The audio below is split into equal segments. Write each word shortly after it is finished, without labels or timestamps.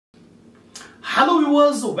Hello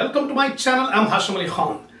viewers, welcome to my channel. I'm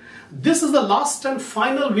Hasham. This is the last and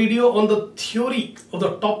final video on the theory of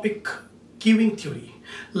the topic queuing theory.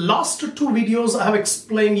 Last two videos I have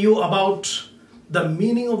explained you about the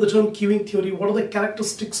meaning of the term queuing theory, what are the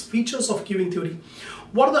characteristics, features of queuing theory,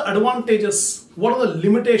 what are the advantages, what are the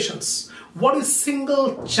limitations, what is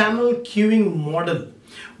single channel queuing model,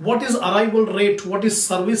 what is arrival rate, what is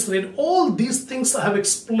service rate. All these things I have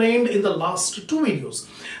explained in the last two videos.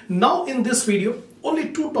 Now in this video,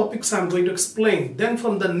 only two topics I am going to explain. Then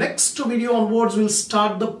from the next video onwards, we'll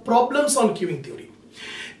start the problems on queuing theory.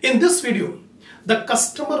 In this video, the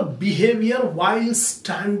customer behavior while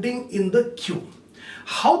standing in the queue.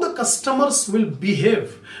 How the customers will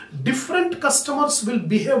behave. Different customers will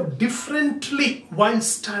behave differently while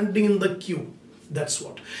standing in the queue. That's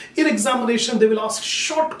what. In examination, they will ask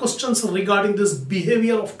short questions regarding this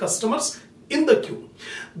behavior of customers in the queue.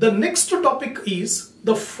 The next topic is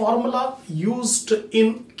the formula used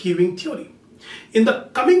in queuing theory. In the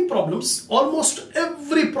coming problems, almost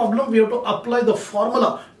every problem we have to apply the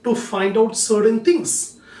formula to find out certain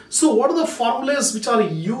things. So what are the formulas which are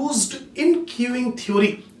used in queuing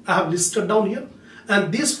theory? I have listed down here,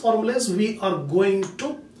 and these formulas we are going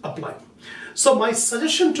to apply. So my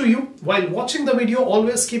suggestion to you, while watching the video,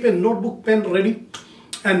 always keep a notebook, pen ready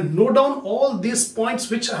and note down all these points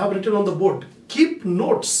which I have written on the board. Keep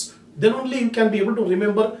notes, then only you can be able to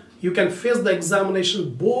remember. You can face the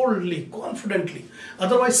examination boldly, confidently.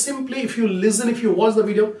 Otherwise, simply if you listen, if you watch the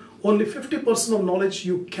video, only 50% of knowledge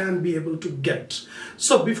you can be able to get.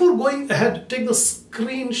 So before going ahead, take the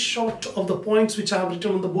screenshot of the points which I have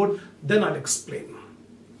written on the board, then I'll explain.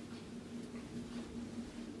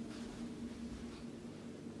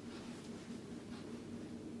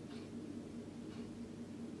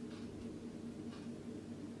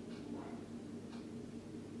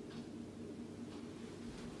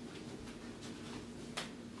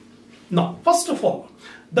 Now, first of all,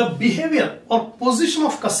 the behavior or position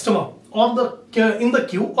of customer or in the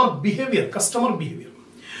queue or behavior, customer behavior.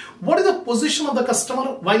 What is the position of the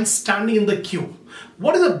customer while standing in the queue?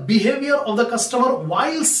 What is the behavior of the customer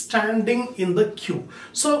while standing in the queue?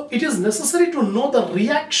 So it is necessary to know the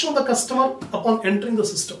reaction of the customer upon entering the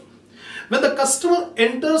system. When the customer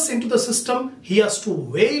enters into the system, he has to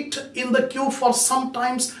wait in the queue for some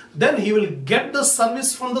times. Then he will get the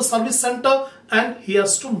service from the service center and he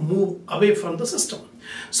has to move away from the system.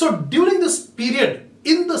 So during this period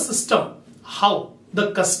in the system, how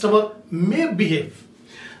the customer may behave.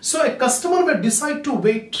 So a customer may decide to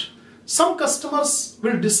wait. Some customers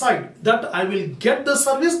will decide that I will get the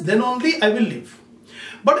service, then only I will leave.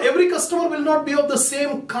 But every customer will not be of the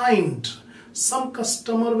same kind. Some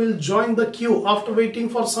customer will join the queue. After waiting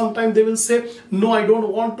for some time, they will say, no, I don't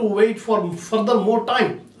want to wait for further more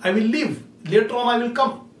time. I will leave. Later on, I will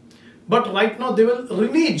come. But right now, they will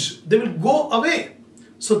renege. They will go away.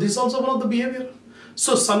 So this is also one of the behavior.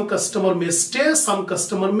 So some customer may stay, some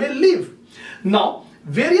customer may leave. Now,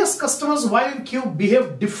 various customers while in queue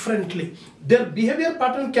behave differently. Their behavior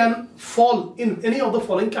pattern can fall in any of the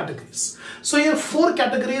following categories. So here, four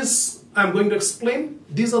categories I'm going to explain.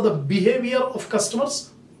 These are the behavior of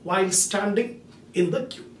customers while standing in the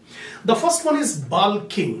queue. The first one is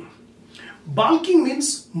balking. Balking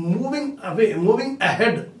means moving away, moving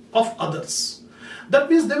ahead of others. That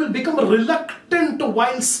means they will become reluctant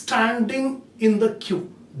while standing in the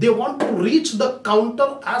queue. They want to reach the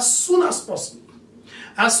counter as soon as possible.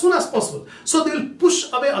 As soon as possible. So they will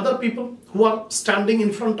push away other people who are standing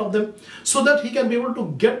in front of them so that he can be able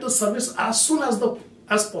to get the service as soon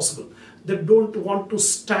as possible. They don't want to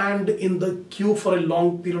stand in the queue for a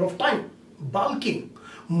long period of time. Balking,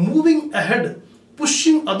 moving ahead,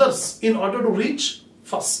 pushing others in order to reach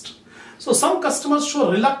first. So some customers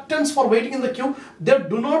show reluctance for waiting in the queue. They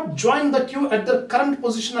do not join the queue at their current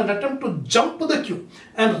position and attempt to jump to the queue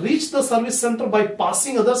and reach the service center by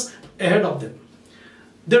passing others ahead of them.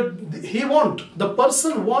 The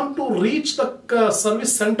person want to reach the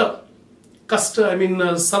service center,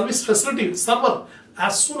 service facility, server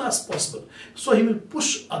as soon as possible. So he will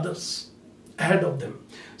push others ahead of them.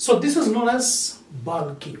 So this is known as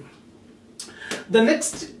balking. The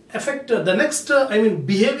next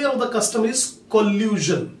behavior of the customer is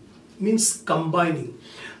collusion, means combining.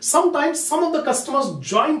 Sometimes some of the customers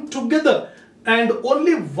join together and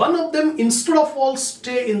only one of them instead of all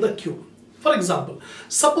stay in the queue. For example,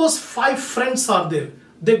 suppose 5 friends are there.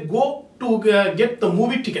 They go to get the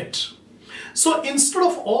movie ticket. So instead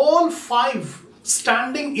of all 5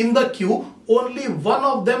 standing in the queue, only one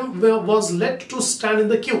of them was let to stand in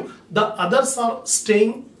the queue. The others are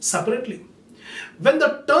staying separately. When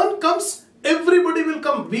the turn comes, everybody will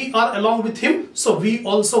come. We are along with him, so we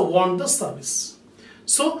also want the service.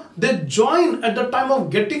 So they join at the time of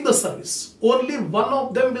getting the service. Only one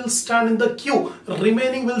of them will stand in the queue,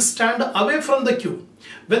 remaining will stand away from the queue.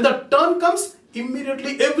 When the turn comes,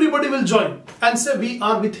 immediately everybody will join and say we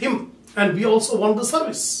are with him and we also want the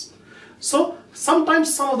service. So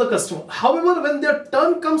sometimes some of the customer, however, when their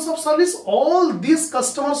turn comes of service, all these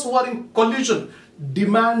customers who are in collision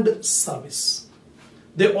demand service.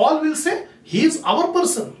 They all will say he is our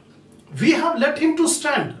person. We have let him to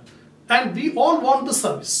stand and we all want the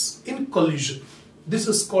service in collision. This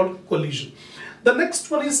is called collision. The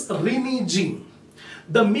next one is reneging.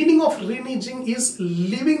 The meaning of reneging is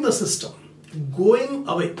leaving the system, going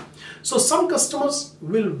away. So some customers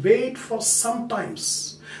will wait for some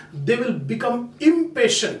times. They will become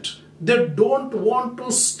impatient. They don't want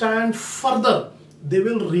to stand further. They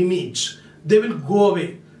will renege. They will go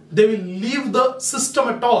away. They will leave the system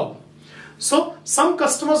at all. So some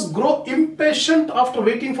customers grow impatient after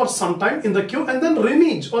waiting for some time in the queue and then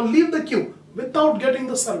renege or leave the queue without getting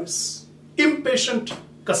the service. Impatient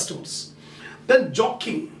customers. Then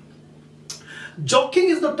jockeying. Jockeying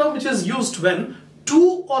is the term which is used when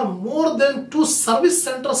two or more than two service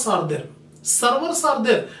centers are there. Servers are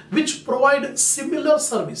there which provide similar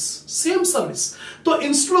service, same service. So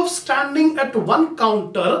instead of standing at one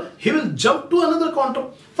counter, he will jump to another counter.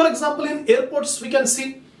 For example, in airports we can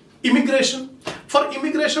see immigration. For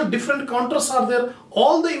immigration, different counters are there.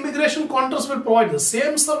 All the immigration counters will provide the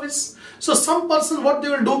same service. So some person, what they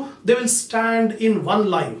will do, they will stand in one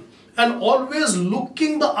line and always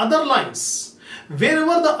looking the other lines.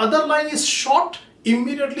 Wherever the other line is short,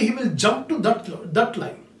 immediately he will jump to that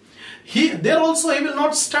line. There also he will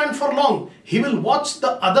not stand for long. He will watch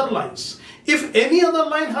the other lines. If any other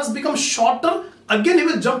line has become shorter, again he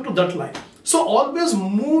will jump to that line. So always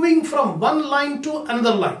moving from one line to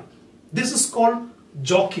another line. This is called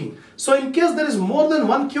jockeying. So in case there is more than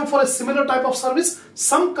one queue for a similar type of service,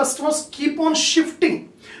 some customers keep on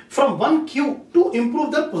shifting from one queue to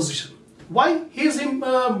improve their position. Why? He is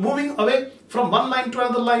moving away from one line to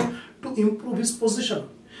another line to improve his position.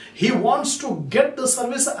 He wants to get the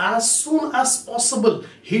service as soon as possible.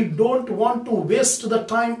 He don't want to waste the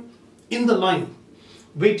time in the line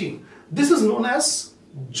waiting. This is known as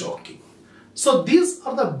jockeying. So these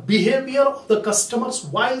are the behavior of the customers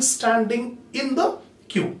while standing in the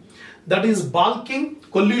queue. That is balking,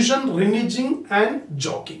 collision, reneging and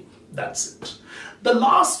jockeying. That's it. The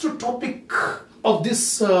last topic of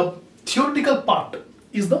this theoretical part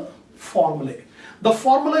is the formulae. The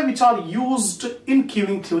formulae which are used in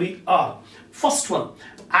queuing theory are: first one,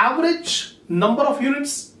 average number of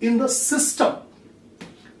units in the system.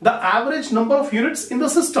 The average number of units in the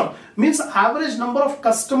system means average number of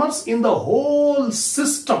customers in the whole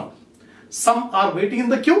system. Some are waiting in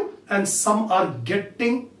the queue and some are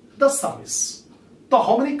getting the service. So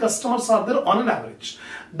how many customers are there on an average?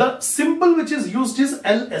 The symbol which is used is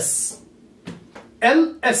LS.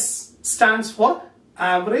 LS stands for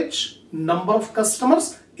average number of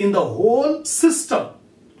customers in the whole system,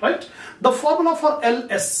 right? The formula for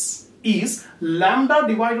LS is lambda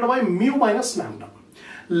divided by mu minus lambda.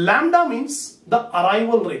 Lambda means the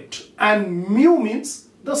arrival rate and mu means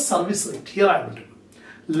the service rate. Here I have written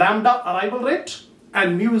lambda arrival rate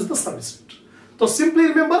and mu is the service rate. So simply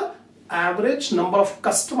remember average number of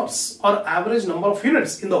customers or average number of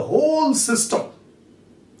units in the whole system,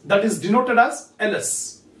 that is denoted as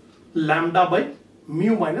LS, lambda by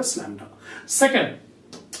mu minus lambda. Second,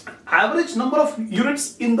 average number of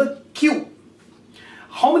units in the queue.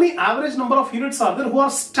 How many average number of units are there who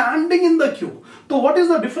are standing in the queue? So what is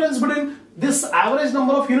the difference between this average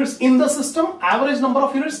number of units in the system, average number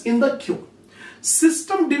of units in the queue?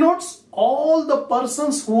 System denotes all the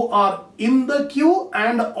persons who are in the queue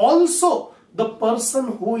and also the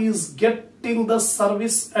person who is getting the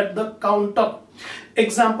service at the counter.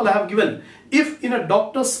 Example I have given. If in a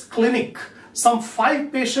doctor's clinic, some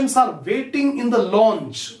 5 patients are waiting in the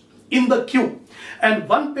lounge, in the queue, and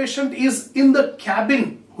one patient is in the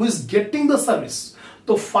cabin who is getting the service.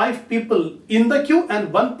 So 5 people in the queue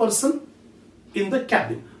and 1 person in the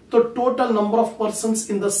cabin. The total number of persons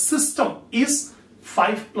in the system is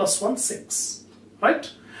 5 plus 1, 6,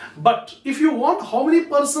 right? But if you want how many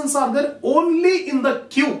persons are there only in the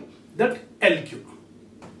queue, that LQ.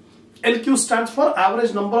 LQ stands for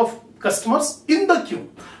average number of customers in the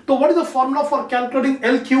queue. So what is the formula for calculating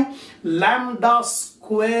LQ? Lambda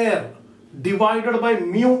square divided by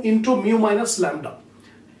mu into mu minus lambda.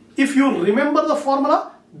 If you remember the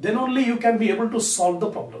formula, then only you can be able to solve the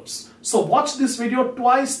problems. So watch this video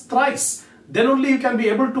twice, thrice. Then only you can be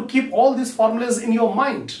able to keep all these formulas in your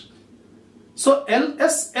mind. So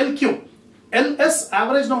LS, LQ. LS,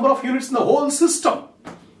 average number of units in the whole system,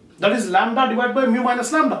 that is lambda divided by mu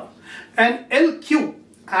minus lambda, and LQ,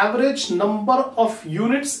 average number of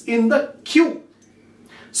units in the queue.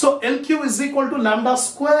 So LQ is equal to lambda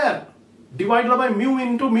square divided by mu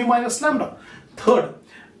into mu minus lambda. Third,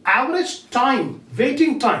 average time,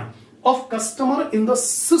 waiting time of customer in the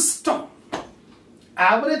system.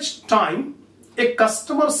 Average time a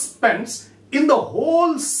customer spends in the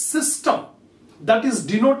whole system, that is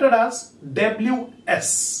denoted as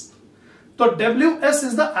WS. So WS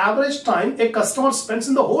is the average time a customer spends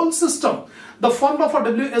in the whole system. The formula for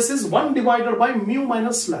WS is 1 divided by mu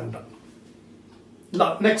minus lambda.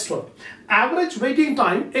 Now, next one. Average waiting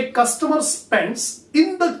time a customer spends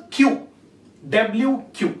in the queue,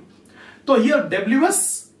 WQ. So here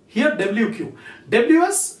WS, here WQ.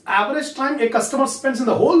 WS, average time a customer spends in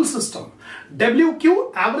the whole system.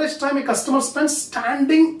 WQ, average time a customer spends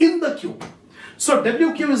standing in the queue. So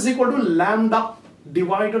WQ is equal to lambda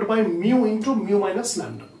divided by mu into mu minus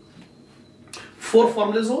lambda. 4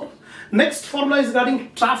 formulas over. Next formula is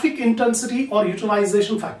regarding traffic intensity or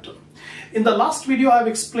utilization factor. In the last video I have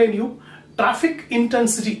explained you traffic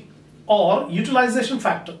intensity or utilization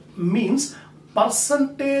factor means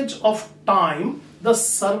percentage of time the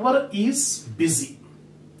server is busy.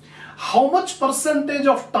 How much percentage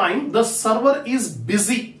of time the server is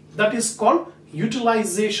busy, that is called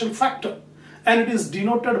utilization factor, and it is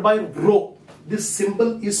denoted by rho. This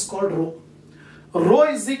symbol is called rho. Rho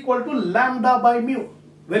is equal to lambda by mu.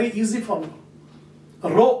 Very easy formula.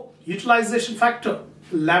 Rho, utilization factor,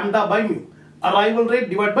 lambda by mu. Arrival rate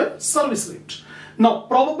divided by service rate. Now,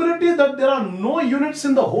 probability that there are no units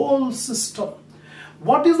in the whole system.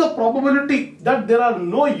 What is the probability that there are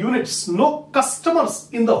no units, no customers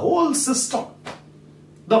in the whole system?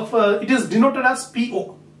 It is denoted as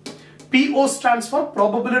PO. PO stands for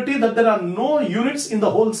probability that there are no units in the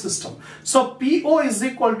whole system. So PO is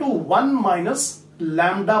equal to 1 minus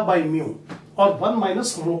lambda by mu, or 1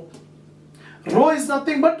 minus rho. Rho is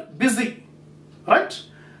nothing but busy, right?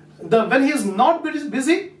 When he is not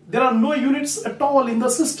busy, there are no units at all in the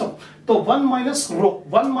system. So 1 minus rho,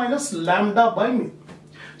 1 minus lambda by mu.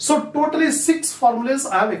 So totally 6 formulas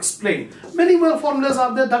I have explained. Many more formulas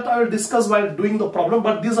are there that I will discuss while doing the problem,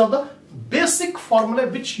 but these are the basic formula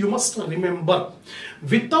which you must remember.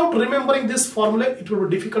 Without remembering this formula, it will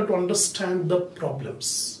be difficult to understand the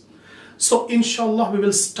problems. So inshallah, we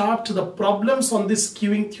will start the problems on this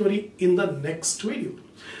queuing theory in the next video.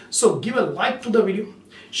 So give a like to the video,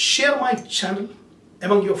 share my channel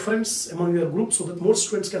among your friends, among your group, so that more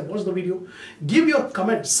students can watch the video. Give your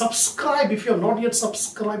comment, subscribe if you have not yet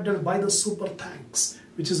subscribed, and buy the super thanks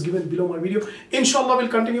which is given below my video. Inshallah, we'll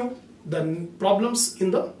continue the problems in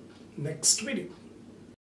the next video.